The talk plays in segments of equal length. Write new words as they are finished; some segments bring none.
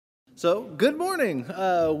So, good morning.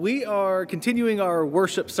 We are continuing our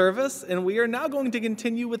worship service, and we are now going to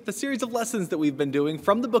continue with the series of lessons that we've been doing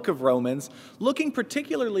from the book of Romans, looking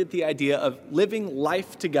particularly at the idea of living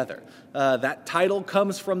life together. That title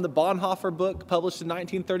comes from the Bonhoeffer book published in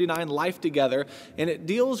 1939, Life Together, and it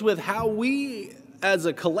deals with how we, as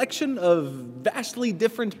a collection of vastly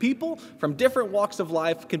different people from different walks of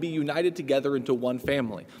life, can be united together into one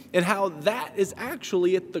family, and how that is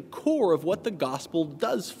actually at the core of what the gospel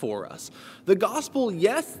does for us. The gospel,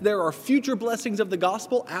 yes, there are future blessings of the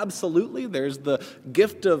gospel, absolutely. There's the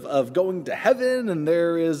gift of going to heaven, and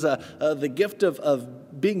there is the gift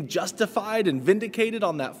of being justified and vindicated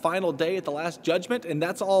on that final day at the last judgment, and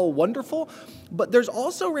that's all wonderful. But there's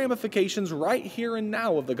also ramifications right here and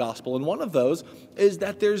now of the gospel, and one of those is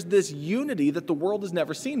that there's this unity that the world has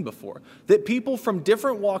never seen before. That people from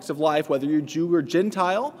different walks of life, whether you're Jew or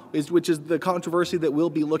Gentile, which is the controversy that we'll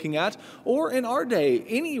be looking at, or in our day,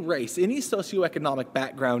 any race, any socioeconomic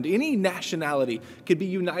background, any nationality could be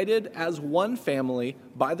united as one family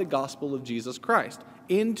by the gospel of Jesus Christ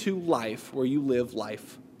into life where you live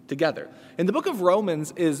life together. And the book of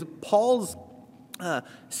Romans is Paul's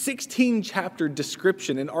 16-chapter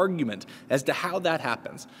description and argument as to how that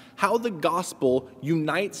happens, how the gospel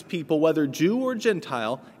unites people, whether Jew or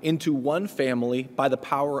Gentile, into one family by the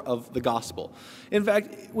power of the gospel. In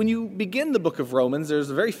fact, when you begin the book of Romans,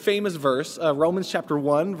 there's a very famous verse, Romans chapter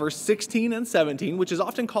 1, verse 16 and 17, which is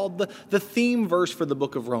often called the theme verse for the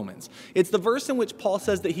book of Romans. It's the verse in which Paul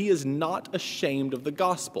says that he is not ashamed of the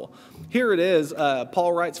gospel. Here it is,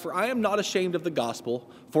 Paul writes, "For I am not ashamed of the gospel,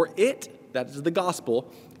 for it," that is the gospel,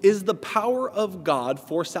 "is the power of God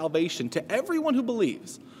for salvation to everyone who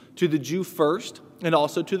believes, to the Jew first and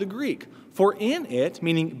also to the Greek. For in it,"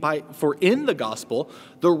 for in the gospel,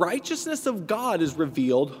 "the righteousness of God is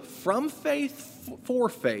revealed from faith for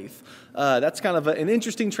faith." That's kind of an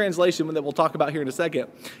interesting translation that we'll talk about here in a second.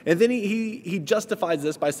 And then he justifies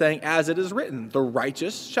this by saying, "As it is written, the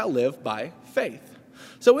righteous shall live by faith."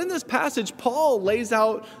 So in this passage, Paul lays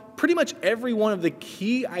out pretty much every one of the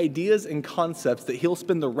key ideas and concepts that he'll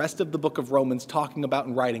spend the rest of the book of Romans talking about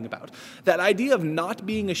and writing about. That idea of not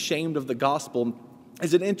being ashamed of the gospel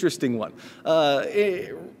is an interesting one.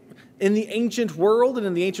 In the ancient world and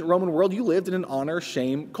in the ancient Roman world, you lived in an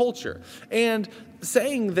honor-shame culture. And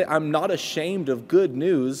saying that I'm not ashamed of good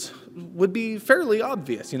news would be fairly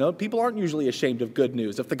obvious. People aren't usually ashamed of good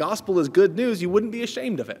news. If the gospel is good news, you wouldn't be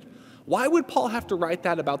ashamed of it. Why would Paul have to write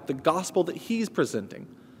that about the gospel that he's presenting?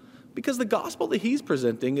 Because the gospel that he's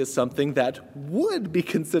presenting is something that would be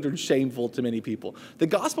considered shameful to many people. The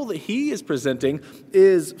gospel that he is presenting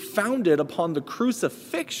is founded upon the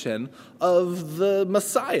crucifixion of the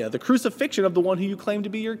Messiah, the crucifixion of the one who you claim to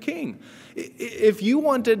be your king. If you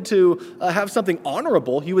wanted to have something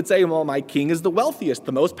honorable, you would say, well, my king is the wealthiest,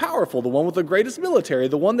 the most powerful, the one with the greatest military,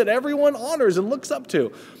 the one that everyone honors and looks up to.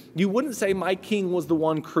 You wouldn't say my king was the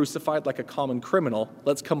one crucified like a common criminal.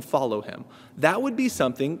 Let's come follow him. That would be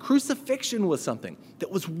something. Crucifixion was something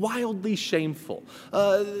that was wildly shameful.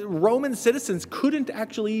 Roman citizens couldn't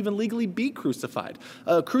actually even legally be crucified.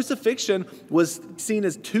 Crucifixion was seen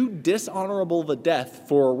as too dishonorable of a death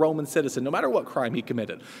for a Roman citizen, no matter what crime he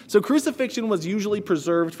committed. So crucifixion was usually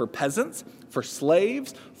preserved for peasants, for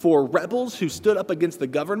slaves, for rebels who stood up against the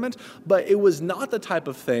government, but it was not the type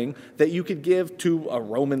of thing that you could give to a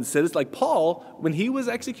Roman citizen. Like Paul, when he was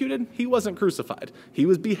executed, he wasn't crucified. He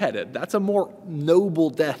was beheaded. That's a more noble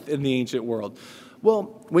death in the ancient world.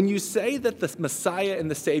 Well, when you say that the Messiah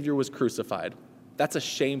and the Savior was crucified, that's a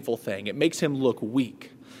shameful thing. It makes him look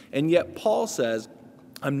weak. And yet Paul says,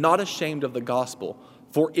 I'm not ashamed of the gospel,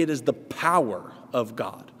 for it is the power of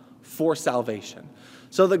God for salvation.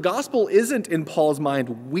 So the gospel isn't, in Paul's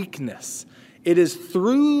mind, weakness. It is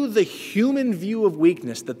through the human view of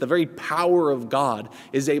weakness that the very power of God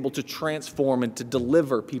is able to transform and to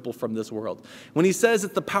deliver people from this world. When he says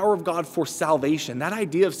it's the power of God for salvation, that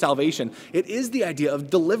idea of salvation, it is the idea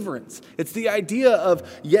of deliverance. It's the idea of,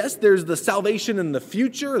 yes, there's the salvation in the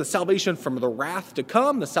future, the salvation from the wrath to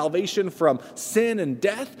come, the salvation from sin and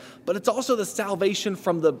death, but it's also the salvation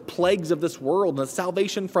from the plagues of this world, and the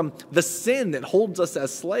salvation from the sin that holds us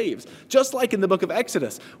as slaves. Just like in the book of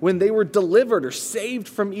Exodus, when they were delivered or saved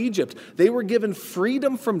from Egypt, they were given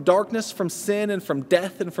freedom from darkness, from sin, and from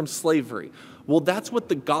death, and from slavery. Well, that's what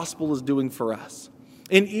the gospel is doing for us.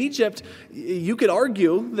 In Egypt, you could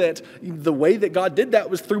argue that the way that God did that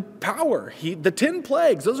was through power. The 10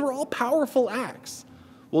 plagues, those were all powerful acts.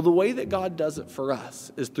 Well, the way that God does it for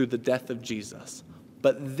us is through the death of Jesus.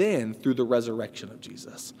 but then through the resurrection of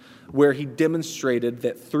Jesus, where he demonstrated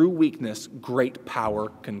that through weakness, great power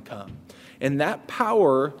can come. And that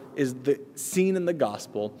power is seen in the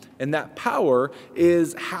gospel, and that power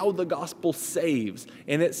is how the gospel saves.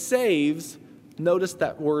 And it saves, notice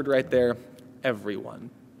that word right there, everyone.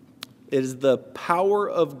 It is the power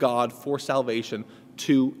of God for salvation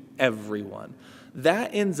to everyone.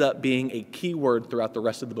 That ends up being a key word throughout the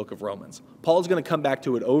rest of the book of Romans. Paul's going to come back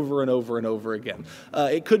to it over and over and over again.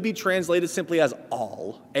 It could be translated simply as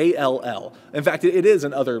all, A-L-L. In fact, it is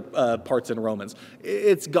in other parts in Romans.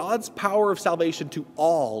 It's God's power of salvation to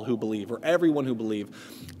all who believe, or everyone who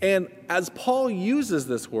believe. And as Paul uses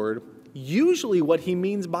this word, usually what he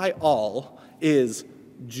means by all is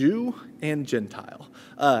Jew and Gentile.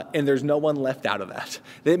 And there's no one left out of that.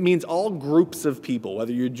 That means all groups of people,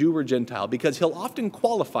 whether you're Jew or Gentile, because he'll often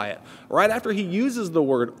qualify it. Right after he uses the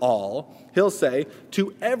word all, he'll say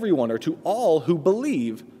to everyone or to all who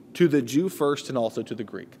believe, to the Jew first and also to the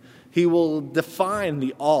Greek. He will define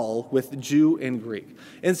the all with Jew and Greek.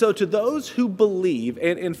 And so to those who believe,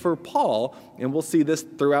 and for Paul, and we'll see this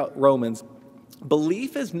throughout Romans,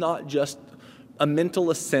 belief is not just a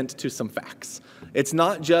mental assent to some facts. It's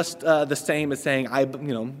not just the same as saying,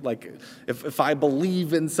 if I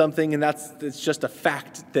believe in something and it's just a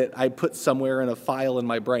fact that I put somewhere in a file in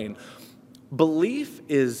my brain. Belief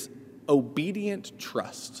is obedient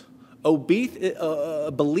trust. Belief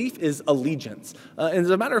is allegiance. And as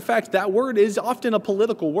a matter of fact, that word is often a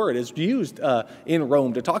political word. It's used in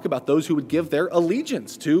Rome to talk about those who would give their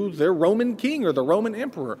allegiance to their Roman king or the Roman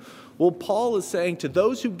emperor. Well, Paul is saying to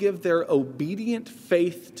those who give their obedient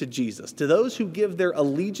faith to Jesus, to those who give their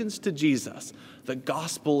allegiance to Jesus, the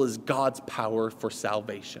gospel is God's power for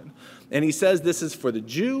salvation. And he says this is for the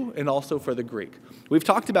Jew and also for the Greek. We've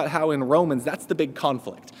talked about how in Romans, that's the big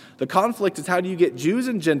conflict. The conflict is how do you get Jews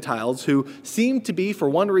and Gentiles who seem to be, for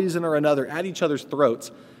one reason or another, at each other's throats,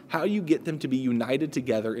 how you get them to be united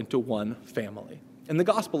together into one family. And the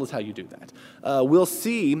gospel is how you do that. We'll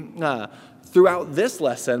see throughout this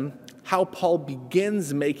lesson how Paul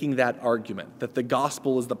begins making that argument, that the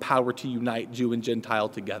gospel is the power to unite Jew and Gentile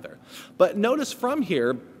together. But notice from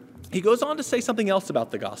here, he goes on to say something else about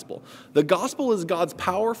the gospel. The gospel is God's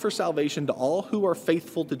power for salvation to all who are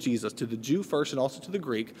faithful to Jesus, to the Jew first and also to the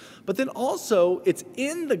Greek. But then also, it's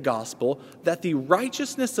in the gospel that the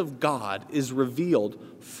righteousness of God is revealed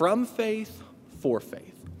from faith for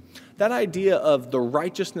faith. That idea of the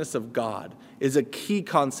righteousness of God is a key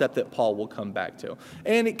concept that Paul will come back to.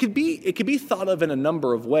 And it could be thought of in a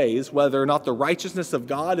number of ways, whether or not the righteousness of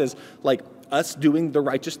God is like us doing the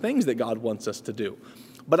righteous things that God wants us to do.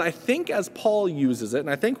 But I think as Paul uses it, and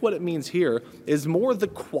I think what it means here is more the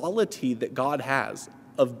quality that God has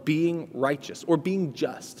of being righteous or being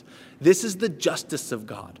just. This is the justice of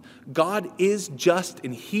God. God is just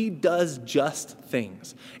and he does just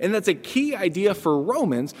things. And that's a key idea for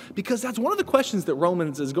Romans because that's one of the questions that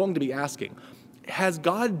Romans is going to be asking. Has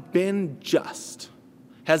God been just?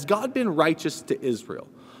 Has God been righteous to Israel?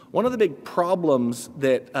 One of the big problems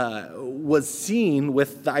that was seen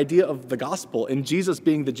with the idea of the gospel and Jesus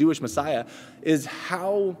being the Jewish Messiah is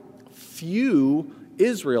how few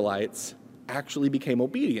Israelites actually became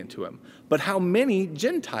obedient to him, but how many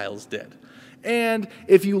Gentiles did. And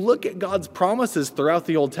if you look at God's promises throughout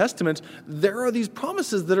the Old Testament, there are these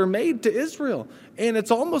promises that are made to Israel. And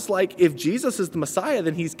it's almost like if Jesus is the Messiah,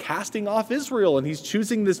 then he's casting off Israel and he's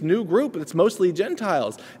choosing this new group that's mostly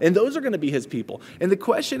Gentiles. And those are going to be his people. And the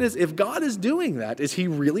question is, if God is doing that, is he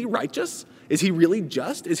really righteous? Is he really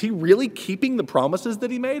just? Is he really keeping the promises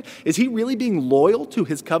that he made? Is he really being loyal to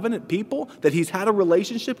his covenant people that he's had a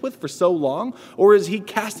relationship with for so long? Or is he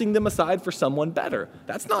casting them aside for someone better?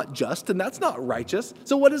 That's not just and that's not righteous.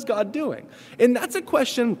 So what is God doing? And that's a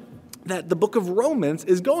question that the book of Romans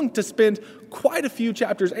is going to spend quite a few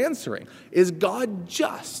chapters answering. Is God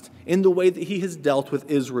just in the way that he has dealt with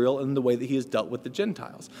Israel and the way that he has dealt with the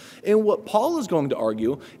Gentiles? And what Paul is going to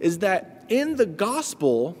argue is that in the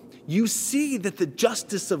gospel, you see that the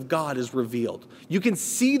justice of God is revealed. You can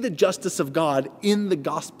see the justice of God in the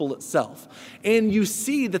gospel itself. And you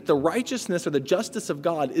see that the righteousness or the justice of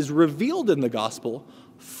God is revealed in the gospel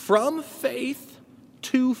from faith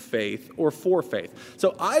to faith or for faith.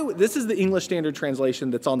 So this is the English Standard Translation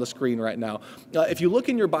that's on the screen right now. If you look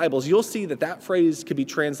in your Bibles, you'll see that phrase could be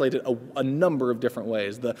translated a number of different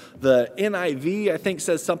ways. The NIV, I think,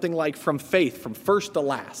 says something like from faith, from first to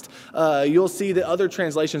last. You'll see that other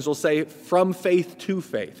translations will say from faith to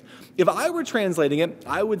faith. If I were translating it,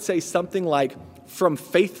 I would say something like from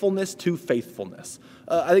faithfulness to faithfulness.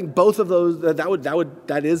 I think both of those,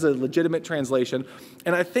 that is a legitimate translation.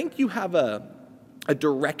 And I think you have a a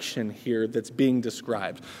direction here that's being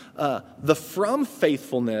described. The from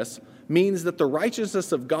faithfulness means that the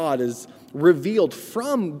righteousness of God is revealed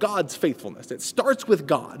from God's faithfulness. It starts with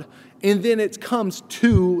God, and then it comes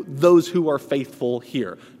to those who are faithful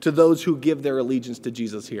here, to those who give their allegiance to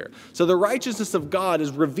Jesus here. So the righteousness of God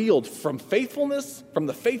is revealed from faithfulness, from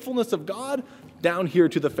the faithfulness of God, down here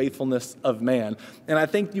to the faithfulness of man. And I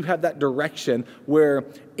think you have that direction where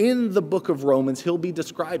in the book of Romans, he'll be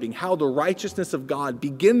describing how the righteousness of God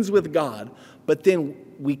begins with God, but then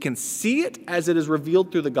we can see it as it is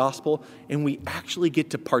revealed through the gospel, and we actually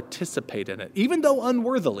get to participate in it. Even though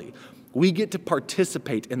unworthily, we get to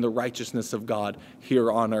participate in the righteousness of God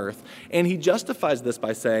here on earth. And he justifies this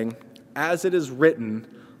by saying, as it is written,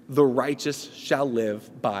 the righteous shall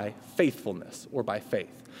live by faithfulness or by faith.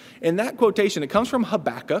 In that quotation, it comes from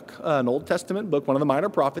Habakkuk, an Old Testament book, one of the minor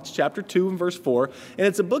prophets, chapter 2 and verse 4. And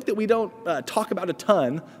it's a book that we don't talk about a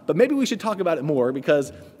ton, but maybe we should talk about it more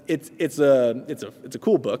because it's a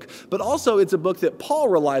cool book. But also it's a book that Paul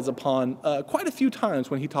relies upon quite a few times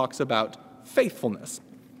when he talks about faithfulness.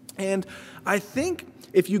 And I think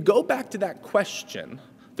if you go back to that question,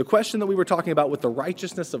 the question that we were talking about with the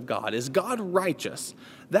righteousness of God, is God righteous?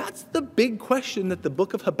 That's the big question that the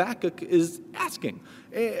book of Habakkuk is asking.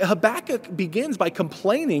 Habakkuk begins by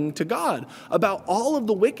complaining to God about all of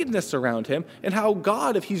the wickedness around him and how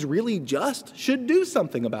God, if he's really just, should do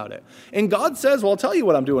something about it. And God says, well, I'll tell you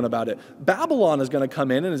what I'm doing about it. Babylon is going to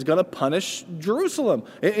come in and is going to punish Jerusalem.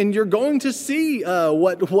 And you're going to see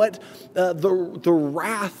what the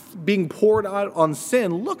wrath being poured out on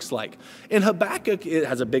sin looks like. And Habakkuk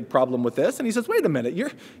has a big problem with this. And he says, wait a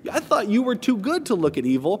minute, I thought you were too good to look at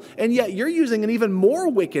evil, and yet you're using an even more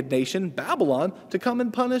wicked nation, Babylon, to come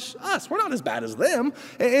and punish us. We're not as bad as them.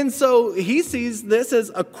 And so he sees this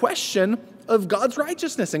as a question of God's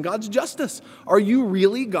righteousness and God's justice. Are you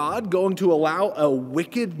really, God, going to allow a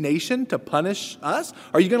wicked nation to punish us?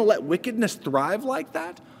 Are you going to let wickedness thrive like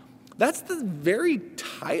that? That's the very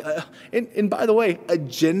type, and by the way, a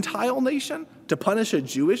Gentile nation to punish a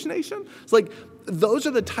Jewish nation? It's like, those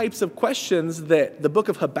are the types of questions that the book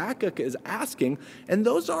of Habakkuk is asking, and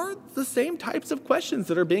those are the same types of questions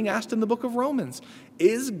that are being asked in the book of Romans.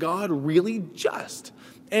 Is God really just?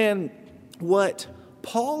 And what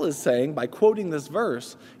Paul is saying by quoting this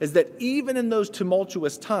verse is that even in those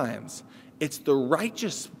tumultuous times, it's the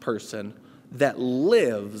righteous person that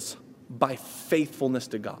lives by faithfulness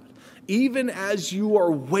to God. Even as you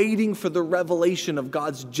are waiting for the revelation of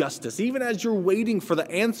God's justice, even as you're waiting for the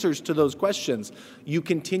answers to those questions, you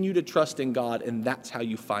continue to trust in God, and that's how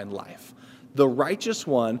you find life. The righteous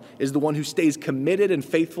one is the one who stays committed and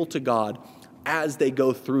faithful to God as they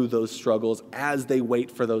go through those struggles, as they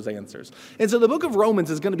wait for those answers. And so the book of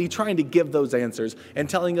Romans is going to be trying to give those answers and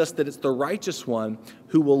telling us that it's the righteous one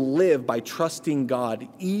who will live by trusting God,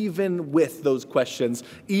 even with those questions,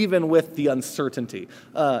 even with the uncertainty.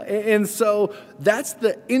 And so that's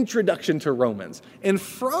the introduction to Romans. And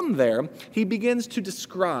from there, he begins to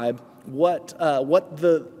describe what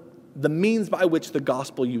the means by which the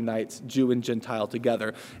gospel unites Jew and Gentile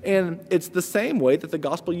together. And it's the same way that the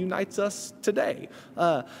gospel unites us today.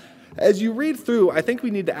 As you read through, I think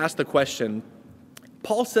we need to ask the question,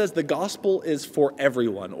 Paul says the gospel is for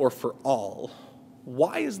everyone or for all.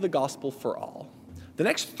 Why is the gospel for all? The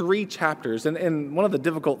next 3 chapters, and one of the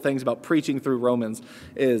difficult things about preaching through Romans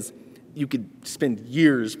is you could spend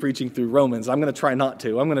years preaching through Romans. I'm going to try not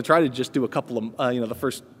to. I'm going to try to just do a couple of, the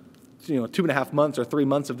first 2.5 months or 3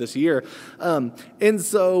 months of this year. And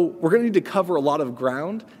so we're going to need to cover a lot of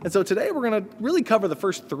ground. And so today we're going to really cover the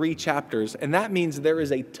first 3 chapters. And that means there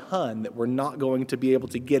is a ton that we're not going to be able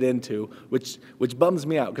to get into, which bums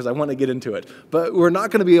me out because I want to get into it. But we're not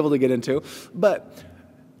going to be able to get into. But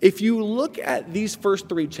if you look at these first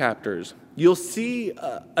 3 chapters, you'll see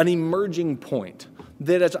an emerging point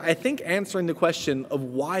that is, I think, answering the question of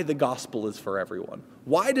why the gospel is for everyone.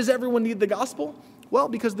 Why does everyone need the gospel? Well,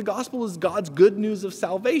 because the gospel is God's good news of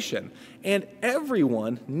salvation, and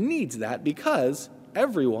everyone needs that because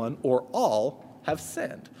everyone or all have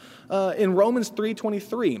sinned. In Romans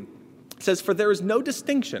 3:23, it says, "For there is no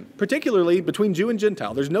distinction, particularly between Jew and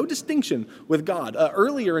Gentile. There's no distinction with God."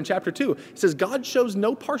 Earlier in chapter 2, it says, "God shows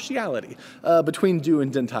no partiality between Jew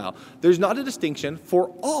and Gentile." There's not a distinction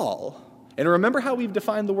for all. And remember how we've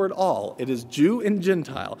defined the word all. It is Jew and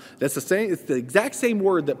Gentile. That's the same. It's the exact same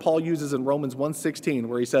word that Paul uses in Romans 1:16,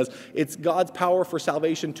 where he says it's God's power for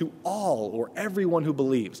salvation to all or everyone who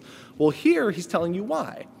believes. Well, here he's telling you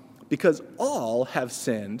why. Because all have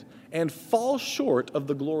sinned and fall short of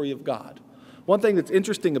the glory of God. One thing that's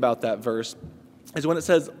interesting about that verse is when it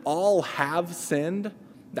says all have sinned,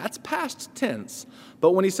 that's past tense.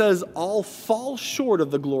 But when he says all fall short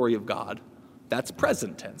of the glory of God, that's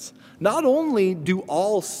present tense. Not only do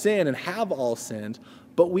all sin and have all sinned,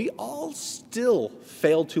 but we all still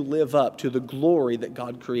fail to live up to the glory that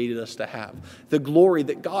God created us to have, the glory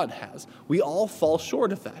that God has. We all fall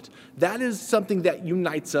short of that. That is something that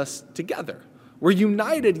unites us together. We're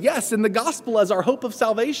united, yes, in the gospel as our hope of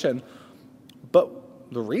salvation, but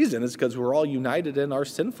the reason is because we're all united in our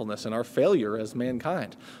sinfulness and our failure as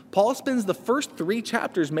mankind. Paul spends the first 3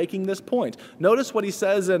 chapters making this point. Notice what he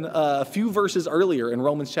says in a few verses earlier in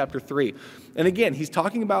Romans chapter 3. And again, he's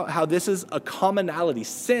talking about how this is a commonality.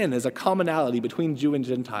 Sin is a commonality between Jew and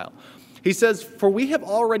Gentile. He says, for we have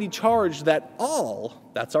already charged that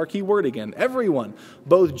all, that's our key word again, everyone,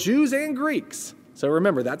 both Jews and Greeks. So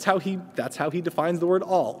remember, that's how he defines the word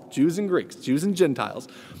all, Jews and Greeks, Jews and Gentiles.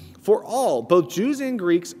 For all, both Jews and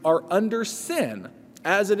Greeks, are under sin.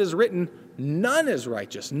 As it is written, none is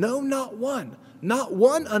righteous. No, not one. Not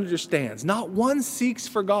one understands. Not one seeks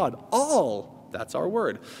for God. All, that's our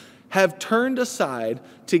word, have turned aside.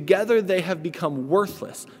 Together they have become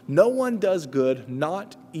worthless. No one does good,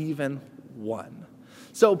 not even one.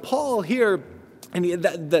 So Paul here, and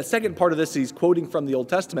the second part of this, he's quoting from the Old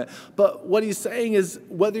Testament. But what he's saying is,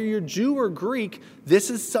 whether you're Jew or Greek, this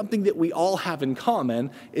is something that we all have in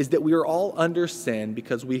common, is that we are all under sin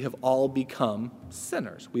because we have all become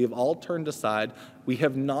sinners. We have all turned aside. We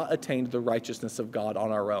have not attained the righteousness of God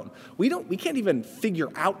on our own. We can't even figure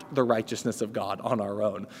out the righteousness of God on our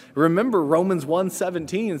own. Remember, Romans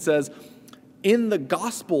 1:17 says, in the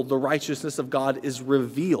gospel, the righteousness of God is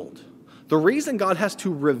revealed. The reason God has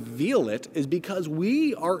to reveal it is because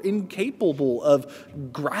we are incapable of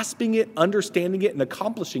grasping it, understanding it, and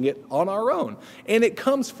accomplishing it on our own. And it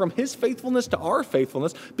comes from his faithfulness to our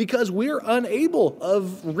faithfulness because we're unable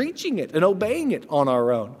of reaching it and obeying it on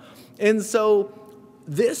our own. And so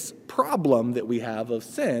this problem that we have of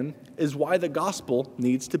sin is why the gospel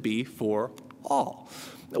needs to be for all.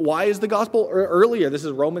 Why is the gospel earlier? This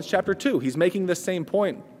is Romans chapter 2. He's making this same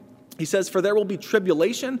point. He says, for there will be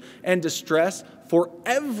tribulation and distress for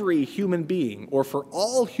every human being, or for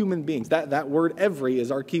all human beings. That word every is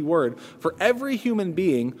our key word. For every human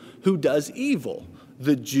being who does evil,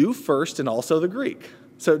 the Jew first and also the Greek.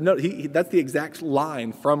 So no, that's the exact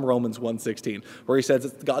line from Romans 1:16, where he says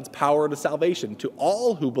it's God's power to salvation to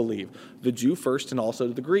all who believe, the Jew first and also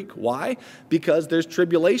to the Greek. Why? Because there's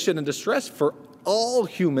tribulation and distress for all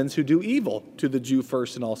humans who do evil, to the Jew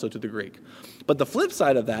first and also to the Greek. But the flip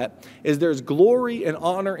side of that is there's glory and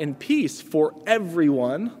honor and peace for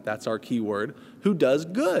everyone, that's our key word, who does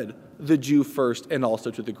good, the Jew first and also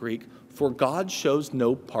to the Greek, for God shows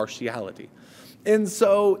no partiality. And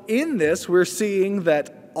so in this, we're seeing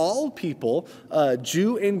that all people,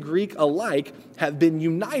 Jew and Greek alike, have been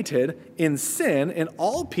united in sin, and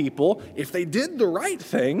all people, if they did the right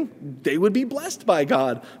thing, they would be blessed by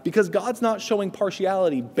God, because God's not showing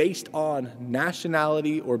partiality based on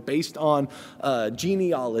nationality or based on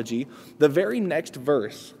genealogy. The very next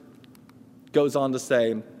verse goes on to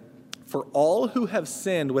say, for all who have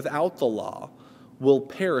sinned without the law will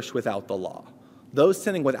perish without the law. Those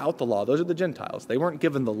sinning without the law, those are the Gentiles. They weren't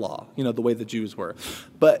given the law, the way the Jews were.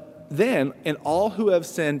 But then, and all who have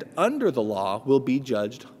sinned under the law will be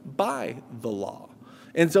judged by the law.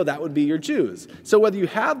 And so that would be your Jews. So whether you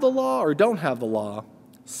have the law or don't have the law,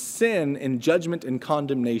 sin and judgment and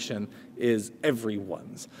condemnation is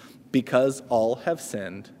everyone's, because all have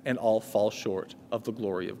sinned and all fall short of the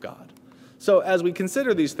glory of God. So as we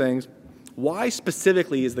consider these things, why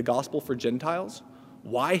specifically is the gospel for Gentiles?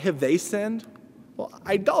 Why have they sinned? Well,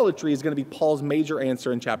 idolatry is going to be Paul's major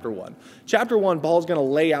answer in chapter 1. Chapter 1, Paul's going to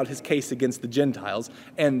lay out his case against the Gentiles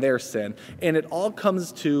and their sin, and it all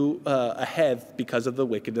comes to a head because of the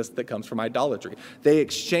wickedness that comes from idolatry. They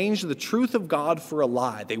exchanged the truth of God for a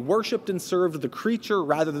lie. They worshipped and served the creature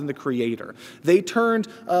rather than the creator. They turned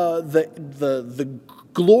the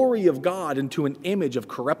glory of God into an image of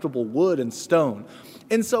corruptible wood and stone.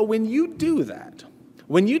 And so when you do that,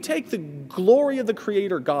 when you take the glory of the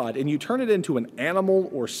Creator God and you turn it into an animal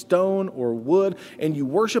or stone or wood, and you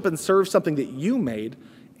worship and serve something that you made,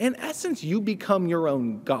 in essence, you become your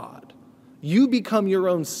own God. You become your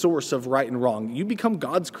own source of right and wrong. You become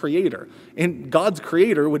God's creator, and God's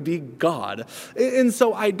creator would be God. And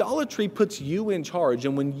so idolatry puts you in charge,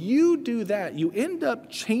 and when you do that, you end up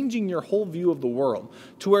changing your whole view of the world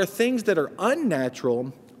to where things that are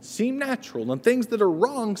unnatural seem natural, and things that are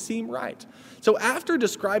wrong seem right. So after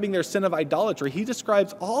describing their sin of idolatry, he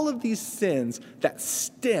describes all of these sins that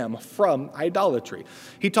stem from idolatry.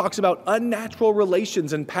 He talks about unnatural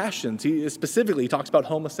relations and passions. He specifically talks about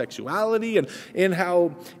homosexuality and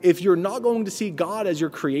how if you're not going to see God as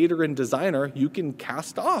your creator and designer, you can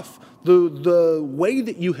cast off the way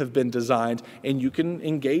that you have been designed, and you can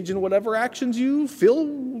engage in whatever actions you feel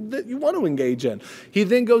that you want to engage in. He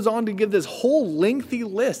then goes on to give this whole lengthy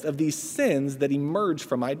list of these sins that emerge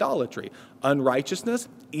from idolatry: unrighteousness,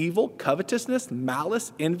 evil, covetousness,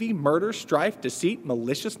 malice, envy, murder, strife, deceit,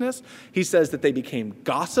 maliciousness. He says that they became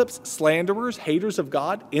gossips, slanderers, haters of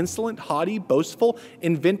God, insolent, haughty, boastful,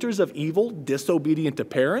 inventors of evil, disobedient to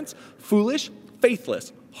parents, foolish,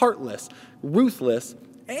 faithless, heartless, ruthless,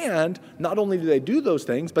 and not only do they do those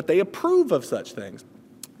things, but they approve of such things.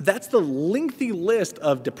 That's the lengthy list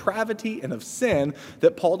of depravity and of sin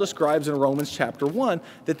that Paul describes in Romans chapter 1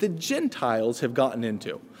 that the Gentiles have gotten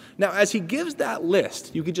into. Now, as he gives that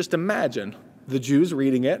list, you could just imagine the Jews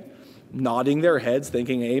reading it, nodding their heads,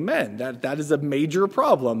 thinking, amen, that is a major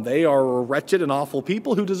problem. They are wretched and awful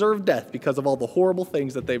people who deserve death because of all the horrible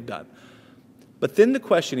things that they've done. But then the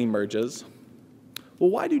question emerges, well,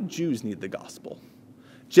 why do Jews need the gospel?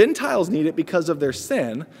 Gentiles need it because of their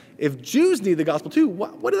sin. If Jews need the gospel too,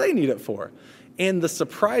 what do they need it for? And the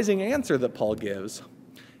surprising answer that Paul gives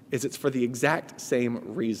is it's for the exact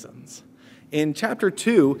same reasons. In chapter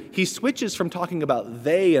 2, he switches from talking about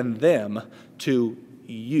they and them to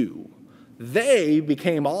you. They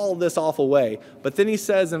became all this awful way. But then he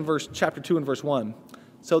says in chapter 2 and verse 1,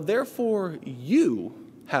 so therefore you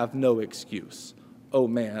have no excuse, O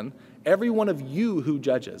man, every one of you who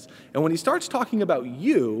judges. And when he starts talking about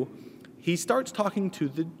you, he starts talking to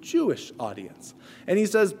the Jewish audience. And he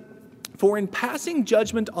says, for in passing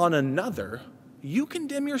judgment on another, you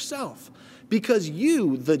condemn yourself, because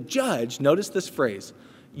you, the judge, notice this phrase,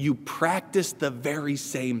 you practice the very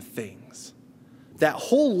same things. That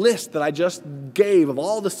whole list that I just gave of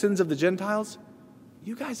all the sins of the Gentiles,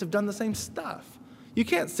 you guys have done the same stuff. You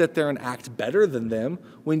can't sit there and act better than them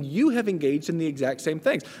when you have engaged in the exact same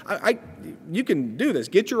things. You can do this.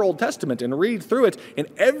 Get your Old Testament and read through it. And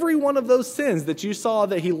every one of those sins that you saw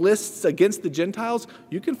that he lists against the Gentiles,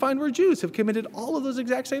 you can find where Jews have committed all of those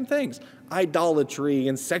exact same things. Idolatry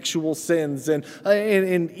and sexual sins and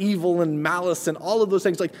evil and malice and all of those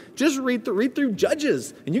things. Like, just read through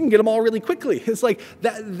Judges and you can get them all really quickly. It's like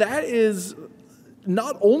that is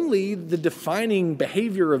not only the defining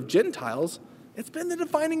behavior of Gentiles, it's been the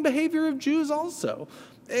defining behavior of Jews also.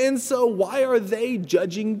 And so why are they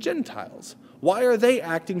judging Gentiles? Why are they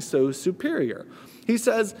acting so superior? He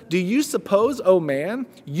says, do you suppose, O man,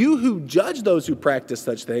 you who judge those who practice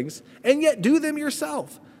such things, and yet do them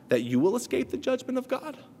yourself, that you will escape the judgment of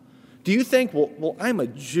God? Do you think, well, I'm a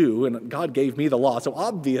Jew, and God gave me the law, so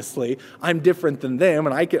obviously I'm different than them,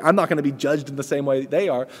 and I'm not going to be judged in the same way they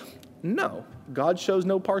are? No, God shows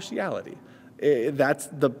no partiality. That's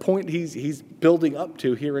the point he's building up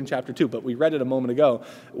to here in chapter 2. But we read it a moment ago.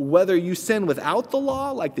 Whether you sin without the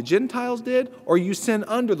law like the Gentiles did, or you sin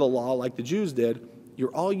under the law like the Jews did,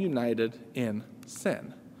 you're all united in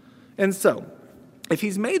sin. And so, if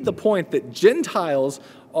he's made the point that Gentiles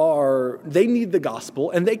they need the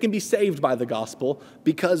gospel, and they can be saved by the gospel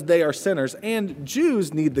because they are sinners, and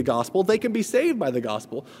Jews need the gospel, they can be saved by the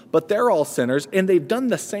gospel, but they're all sinners, and they've done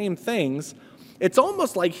the same things, it's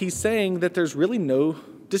almost like he's saying that there's really no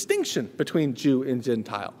distinction between Jew and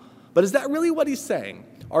Gentile. But is that really what he's saying?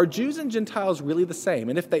 Are Jews and Gentiles really the same?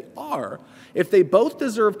 And if they are, if they both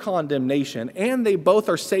deserve condemnation and they both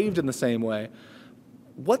are saved in the same way,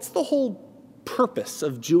 what's the whole purpose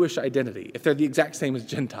of Jewish identity if they're the exact same as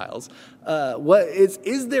Gentiles?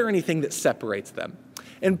 Is there anything that separates them?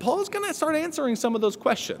 And Paul's going to start answering some of those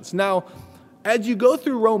questions. Now, as you go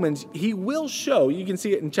through Romans, he will show, you can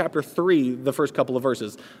see it in chapter 3, the first couple of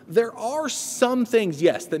verses, there are some things,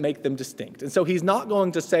 yes, that make them distinct. And so he's not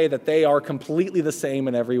going to say that they are completely the same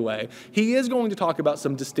in every way. He is going to talk about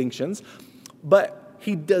some distinctions, but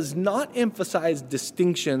he does not emphasize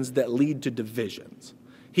distinctions that lead to divisions.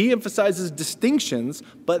 He emphasizes distinctions,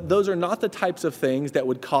 but those are not the types of things that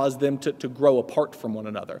would cause them to grow apart from one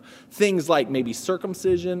another. Things like maybe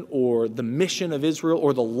circumcision or the mission of Israel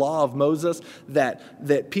or the law of Moses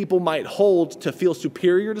that people might hold to feel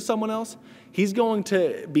superior to someone else. He's going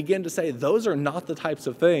to begin to say those are not the types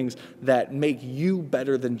of things that make you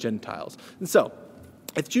better than Gentiles. And so,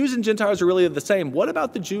 if Jews and Gentiles are really the same, what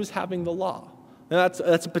about the Jews having the law? Now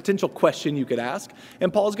that's a potential question you could ask,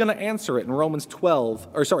 and Paul's going to answer it in Romans 2,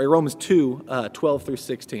 12 through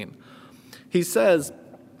 16. He says,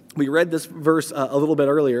 We read this verse a little bit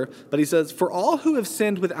earlier, but he says, "For all who have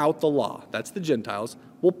sinned without the law," that's the Gentiles,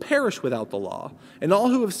 "will perish without the law. And all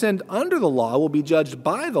who have sinned under the law will be judged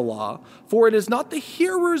by the law. For it is not the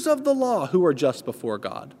hearers of the law who are just before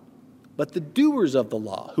God, but the doers of the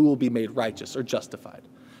law who will be made righteous or justified."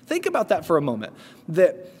 Think about that for a moment,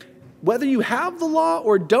 that whether you have the law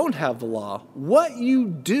or don't have the law, what you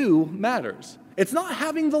do matters. It's not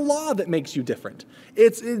having the law that makes you different.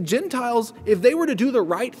 It's Gentiles, if they were to do the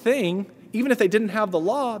right thing, even if they didn't have the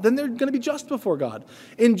law, then they're going to be just before God.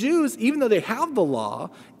 In Jews, even though they have the law,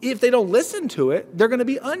 if they don't listen to it, they're going to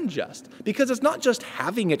be unjust. Because it's not just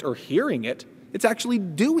having it or hearing it, it's actually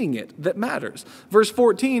doing it that matters. Verse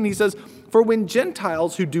 14, he says, "For when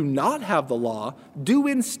Gentiles who do not have the law do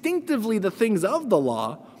instinctively the things of the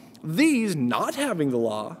law, these, not having the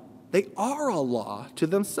law, they are a law to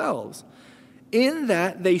themselves, in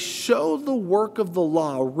that they show the work of the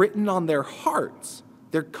law written on their hearts,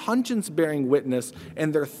 their conscience bearing witness,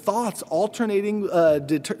 and their thoughts alternating,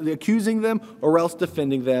 accusing them or else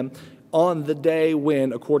defending them on the day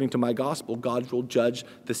when, according to my gospel, God will judge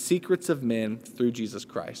the secrets of men through Jesus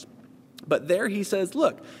Christ." But there he says,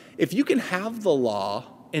 look, if you can have the law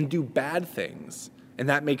and do bad things, and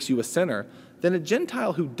that makes you a sinner, then a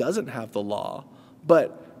Gentile who doesn't have the law,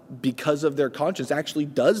 but because of their conscience actually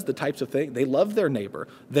does the types of things, they love their neighbor,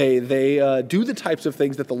 they do the types of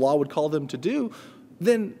things that the law would call them to do,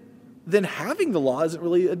 then having the law isn't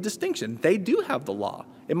really a distinction. They do have the law.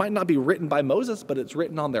 It might not be written by Moses, but it's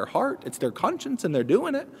written on their heart. It's their conscience, and they're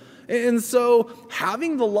doing it. And so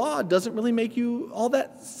having the law doesn't really make you all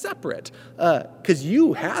that separate, because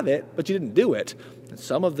you have it, but you didn't do it. And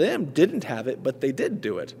some of them didn't have it, but they did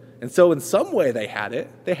do it. And so in some way they had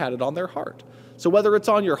it on their heart. So whether it's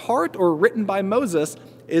on your heart or written by Moses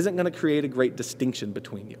isn't going to create a great distinction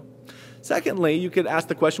between you. Secondly, you could ask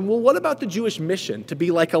the question, well, what about the Jewish mission to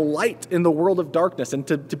be like a light in the world of darkness and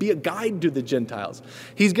to be a guide to the Gentiles?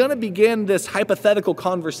 He's going to begin this hypothetical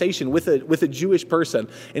conversation with a Jewish person,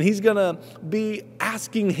 and he's going to be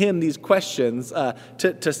asking him these questions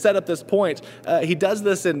to set up this point. He does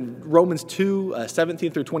this in Romans 2,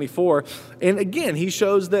 17 through 24, and again, he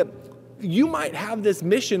shows that you might have this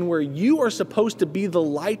mission where you are supposed to be the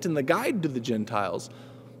light and the guide to the Gentiles,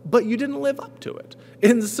 but you didn't live up to it.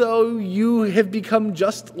 And so you have become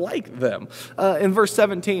just like them. In verse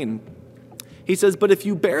 17, he says, "But if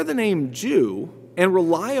you bear the name Jew and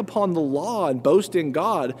rely upon the law and boast in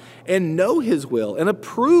God and know his will and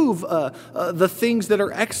approve the things that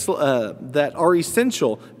are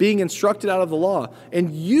essential, being instructed out of the law,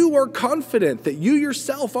 and you are confident that you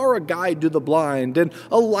yourself are a guide to the blind and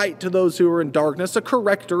a light to those who are in darkness, a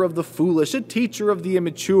corrector of the foolish, a teacher of the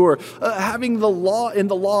immature, having the law in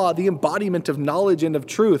the law, the embodiment of knowledge and of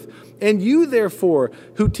truth, and you therefore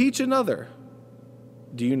who teach another,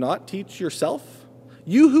 do you not teach yourself?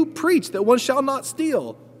 You who preach that one shall not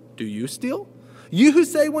steal, do you steal? You who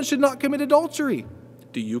say one should not commit adultery,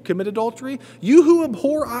 do you commit adultery? You who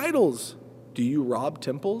abhor idols, do you rob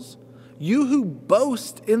temples? You who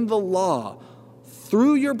boast in the law,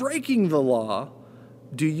 through your breaking the law,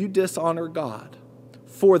 do you dishonor God?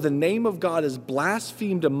 For the name of God is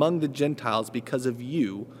blasphemed among the Gentiles because of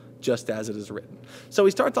you, just as it is written." So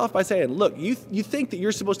he starts off by saying, look, you think that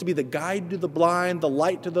you're supposed to be the guide to the blind, the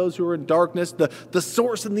light to those who are in darkness, the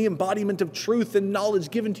source and the embodiment of truth and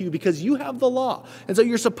knowledge given to you because you have the law. And so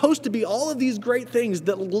you're supposed to be all of these great things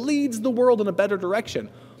that leads the world in a better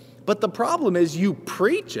direction. But the problem is you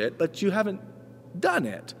preach it, but you haven't done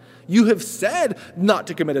it. You have said not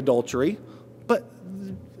to commit adultery, but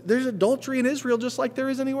there's adultery in Israel just like there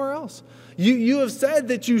is anywhere else. You have said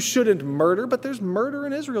that you shouldn't murder, but there's murder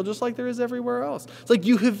in Israel just like there is everywhere else. It's like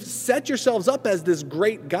you have set yourselves up as this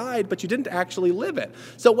great guide, but you didn't actually live it.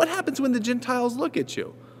 So what happens when the Gentiles look at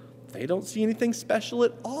you? They don't see anything special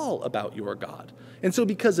at all about your God. And so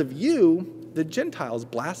because of you, the Gentiles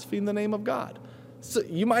blaspheme the name of God. So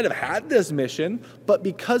you might have had this mission, but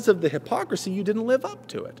because of the hypocrisy, you didn't live up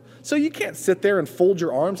to it. So you can't sit there and fold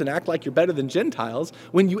your arms and act like you're better than Gentiles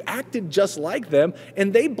when you acted just like them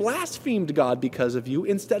and they blasphemed God because of you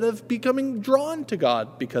instead of becoming drawn to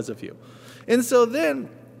God because of you. And so then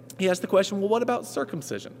he asked the question, well, what about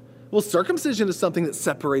circumcision? Well, circumcision is something that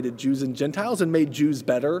separated Jews and Gentiles and made Jews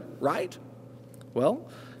better, right? Well,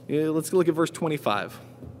 let's look at verse 25.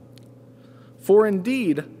 "For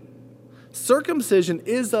indeed, circumcision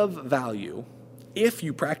is of value if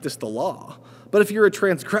you practice the law. But if you're a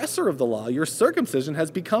transgressor of the law, your circumcision has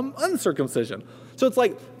become uncircumcision." So it's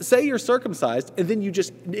like, say you're circumcised and then you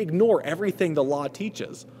just ignore everything the law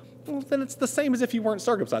teaches. well, then it's the same as if you weren't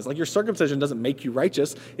circumcised. Like, your circumcision doesn't make you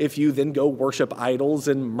righteous if you then go worship idols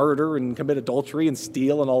and murder and commit adultery and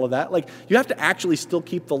steal and all of that. Like, you have to actually still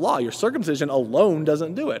keep the law. Your circumcision alone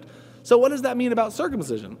doesn't do it. So what does that mean about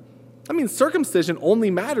circumcision? I mean, circumcision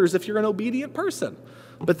only matters if you're an obedient person.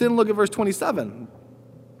 But then look at verse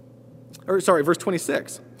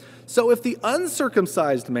 26. So if the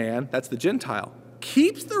uncircumcised man, that's the Gentile,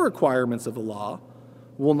 keeps the requirements of the law,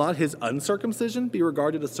 will not his uncircumcision be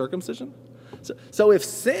regarded as circumcision? So if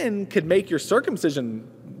sin could make your circumcision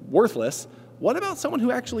worthless, what about someone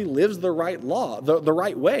who actually lives the right law, the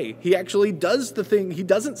right way? He actually does the thing. He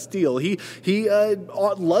doesn't steal. He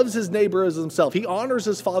loves his neighbor as himself. He honors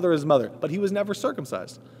his father and his mother, but he was never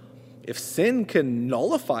circumcised. If sin can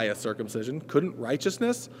nullify a circumcision, couldn't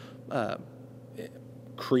righteousness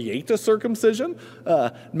create a circumcision?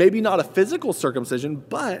 Maybe not a physical circumcision,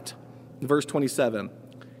 but verse 27,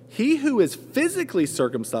 he who is physically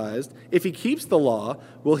circumcised, if he keeps the law,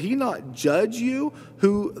 will he not judge you,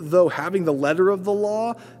 who, though having the letter of the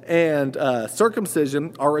law and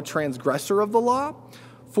circumcision, are a transgressor of the law?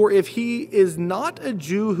 For if he is not a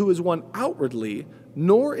Jew who is one outwardly,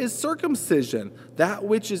 nor is circumcision that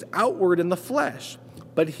which is outward in the flesh,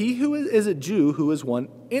 but he who is a Jew who is one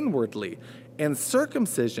inwardly. And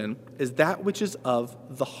circumcision is that which is of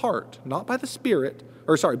the heart, not by the Spirit,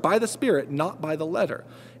 by the Spirit, not by the letter.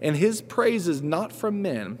 And his praise is not from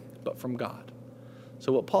men, but from God.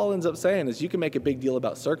 So what Paul ends up saying is you can make a big deal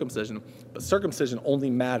about circumcision, but circumcision only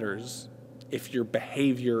matters if your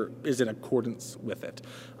behavior is in accordance with it.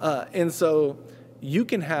 And so you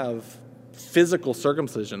can have physical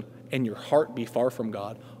circumcision and your heart be far from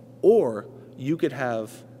God, or you could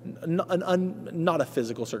have not a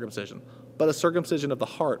physical circumcision, but a circumcision of the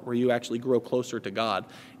heart where you actually grow closer to God.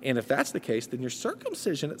 And if that's the case, then your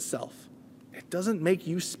circumcision itself, it doesn't make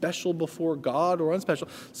you special before God or unspecial.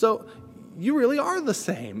 So you really are the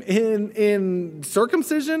same in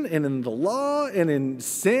circumcision and in the law and in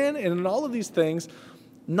sin and in all of these things.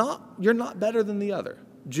 You're not better than the other.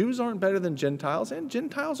 Jews aren't better than Gentiles, and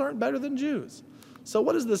Gentiles aren't better than Jews. So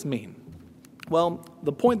what does this mean? Well,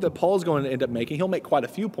 the point that Paul's going to end up making, he'll make quite a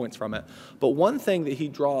few points from it, but one thing that he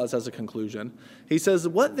draws as a conclusion, he says,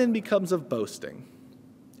 what then becomes of boasting?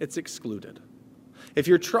 It's excluded. If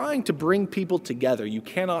you're trying to bring people together, you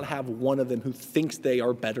cannot have one of them who thinks they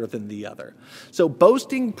are better than the other. So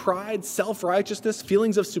boasting, pride, self-righteousness,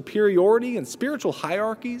 feelings of superiority, and spiritual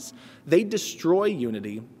hierarchies, they destroy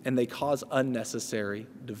unity and they cause unnecessary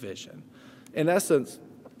division. In essence,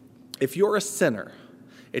 if you're a sinner,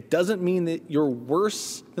 it doesn't mean that you're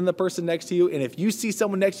worse than the person next to you. And if you see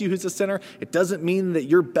someone next to you who's a sinner, it doesn't mean that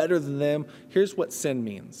you're better than them. Here's what sin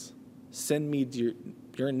means. Sin means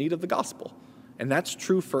you're in need of the gospel. And that's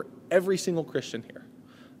true for every single Christian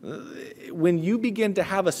here. When you begin to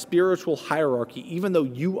have a spiritual hierarchy, even though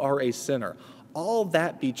you are a sinner, all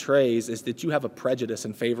that betrays is that you have a prejudice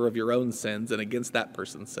in favor of your own sins and against that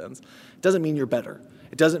person's sins. It doesn't mean you're better.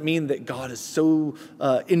 It doesn't mean that God is so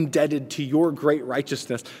indebted to your great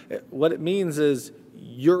righteousness. What it means is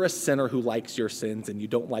you're a sinner who likes your sins and you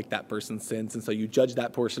don't like that person's sins, and so you judge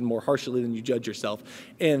that person more harshly than you judge yourself.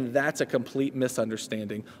 And that's a complete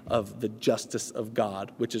misunderstanding of the justice of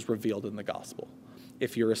God, which is revealed in the gospel.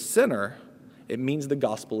 If you're a sinner, it means the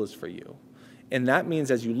gospel is for you. And that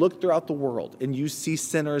means as you look throughout the world and you see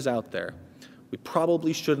sinners out there, we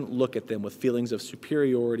probably shouldn't look at them with feelings of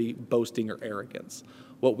superiority, boasting, or arrogance.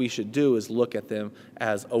 What we should do is look at them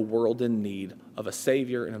as a world in need of a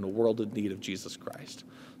Savior and in a world in need of Jesus Christ.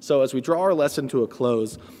 So as we draw our lesson to a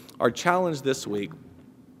close, our challenge this week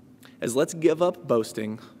is let's give up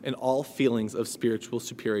boasting and all feelings of spiritual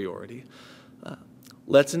superiority.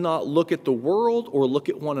 Let's not look at the world or look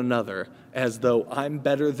at one another as though I'm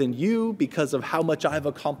better than you because of how much I've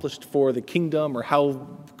accomplished for the kingdom or how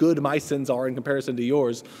good my sins are in comparison to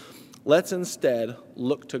yours. Let's instead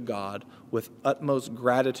look to God with utmost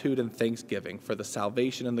gratitude and thanksgiving for the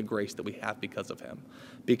salvation and the grace that we have because of him.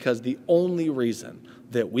 Because the only reason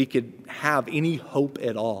that we could have any hope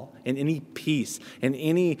at all and any peace and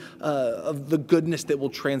any of the goodness that will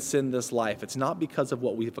transcend this life, it's not because of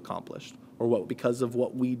what we've accomplished or because of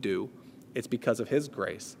what we do. It's because of his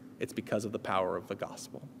grace. It's because of the power of the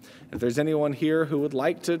gospel. If there's anyone here who would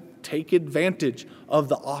like to take advantage of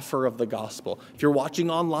the offer of the gospel, if you're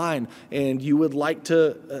watching online and you would like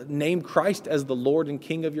to name Christ as the Lord and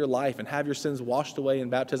King of your life and have your sins washed away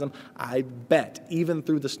in baptism, I bet even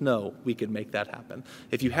through the snow we could make that happen.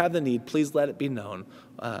 If you have the need, please let it be known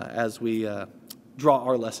as we draw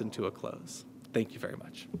our lesson to a close. Thank you very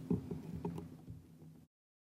much.